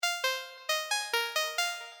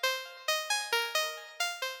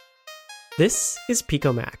This is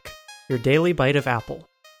PicoMac, your daily bite of Apple.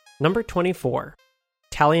 Number 24,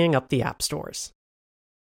 Tallying Up the App Stores.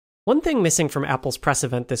 One thing missing from Apple's press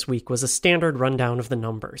event this week was a standard rundown of the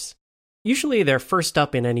numbers. Usually they're first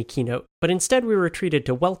up in any keynote, but instead we were treated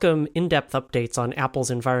to welcome, in-depth updates on Apple's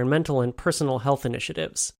environmental and personal health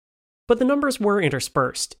initiatives. But the numbers were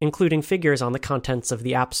interspersed, including figures on the contents of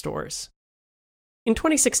the app stores. In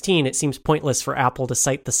 2016, it seems pointless for Apple to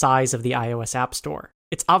cite the size of the iOS App Store.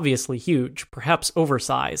 It's obviously huge, perhaps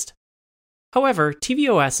oversized. However,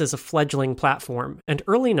 tvOS is a fledgling platform, and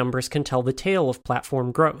early numbers can tell the tale of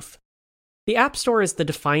platform growth. The App Store is the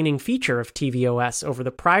defining feature of tvOS over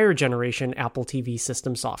the prior generation Apple TV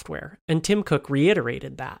system software, and Tim Cook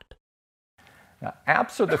reiterated that. Now,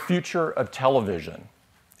 apps are the future of television,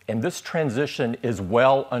 and this transition is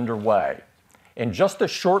well underway. In just a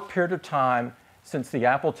short period of time since the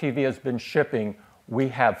Apple TV has been shipping, we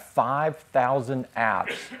have 5,000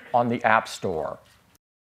 apps on the App Store.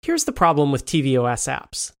 Here's the problem with tvOS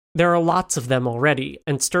apps. There are lots of them already,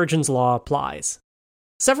 and Sturgeon's law applies.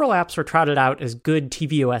 Several apps were trotted out as good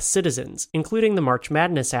tvOS citizens, including the March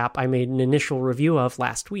Madness app I made an initial review of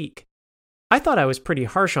last week. I thought I was pretty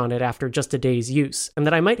harsh on it after just a day's use, and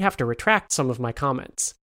that I might have to retract some of my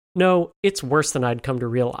comments. No, it's worse than I'd come to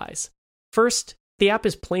realize. First, the app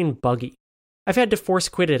is plain buggy. I've had to force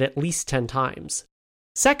quit it at least 10 times.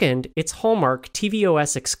 Second, its hallmark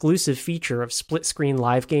tvOS exclusive feature of split-screen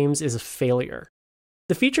live games is a failure.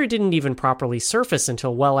 The feature didn't even properly surface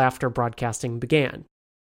until well after broadcasting began.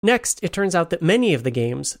 Next, it turns out that many of the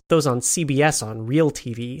games, those on CBS on Real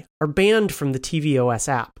TV, are banned from the tvOS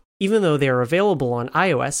app, even though they are available on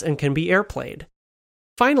iOS and can be airplayed.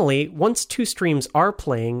 Finally, once two streams are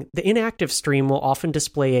playing, the inactive stream will often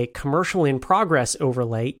display a commercial in progress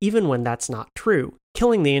overlay even when that's not true,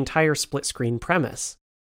 killing the entire split-screen premise.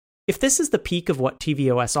 If this is the peak of what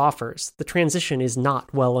tvOS offers, the transition is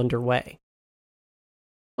not well underway.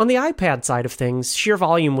 On the iPad side of things, sheer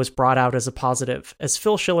volume was brought out as a positive, as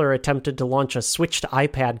Phil Schiller attempted to launch a Switch to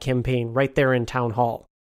iPad campaign right there in Town Hall.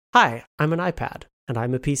 Hi, I'm an iPad, and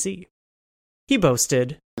I'm a PC. He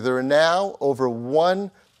boasted, "There are now over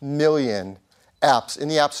 1 million apps in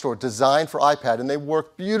the App Store designed for iPad, and they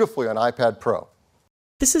work beautifully on iPad Pro."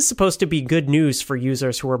 This is supposed to be good news for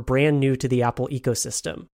users who are brand new to the Apple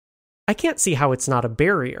ecosystem. I can't see how it's not a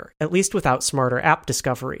barrier, at least without smarter app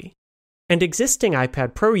discovery. And existing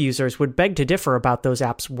iPad Pro users would beg to differ about those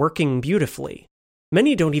apps working beautifully.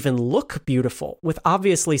 Many don't even look beautiful, with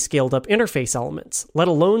obviously scaled-up interface elements, let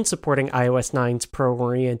alone supporting iOS 9's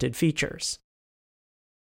pro-oriented features.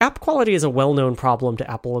 App quality is a well-known problem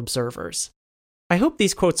to Apple observers. I hope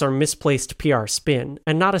these quotes are misplaced PR spin,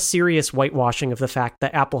 and not a serious whitewashing of the fact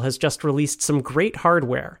that Apple has just released some great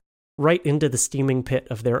hardware right into the steaming pit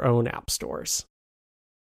of their own app stores.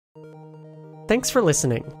 Thanks for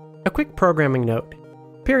listening. A quick programming note.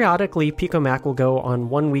 Periodically, PicoMac will go on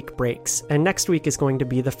 1-week breaks, and next week is going to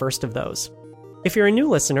be the first of those. If you're a new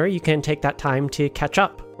listener, you can take that time to catch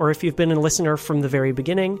up, or if you've been a listener from the very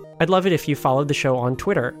beginning, I'd love it if you followed the show on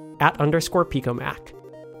Twitter, @_PicoMac.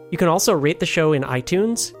 You can also rate the show in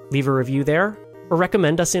iTunes, leave a review there, or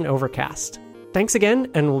recommend us in Overcast. Thanks again,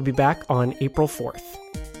 and we'll be back on April 4th.